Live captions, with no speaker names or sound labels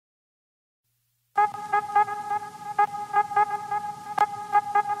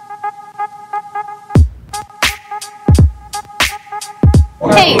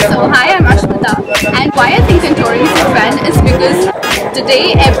because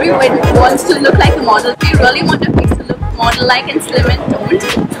today everyone wants to look like a model. We really want our face to look model-like and slim and toned.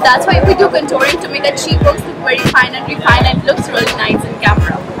 So that's why we do contouring to make our cheekbones look very fine and refined and looks really nice in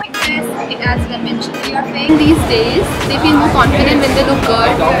camera. As I mentioned, these days they feel more confident when they look good,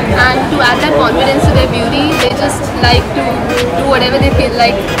 and to add that confidence to their beauty, they just like to do whatever they feel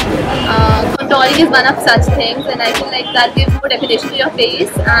like. Contouring is one of such things, and I feel like that gives more definition to your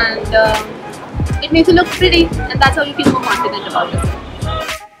face, and it makes you look pretty, and that's how you feel more confident about it.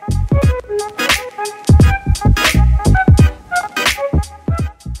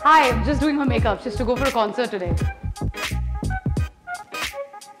 Hi, I'm just doing her makeup just to go for a concert today.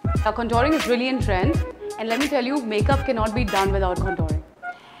 Contouring is really in trend, and let me tell you, makeup cannot be done without contouring.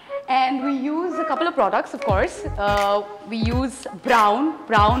 And we use a couple of products, of course. We use brown.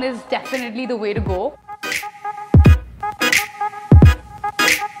 Brown is definitely the way to go.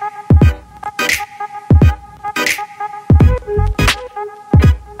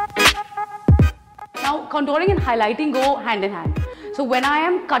 Now, contouring and highlighting go hand in hand. So when I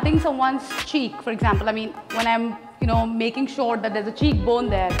am cutting someone's cheek, for example, I mean, when I'm making sure that there's a cheekbone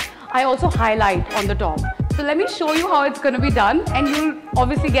there, I also highlight on the top. So let me show you how it's going to be done, and you'll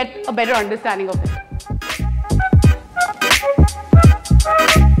obviously get a better understanding of it.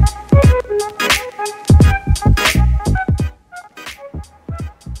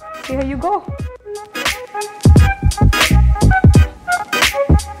 So here you go.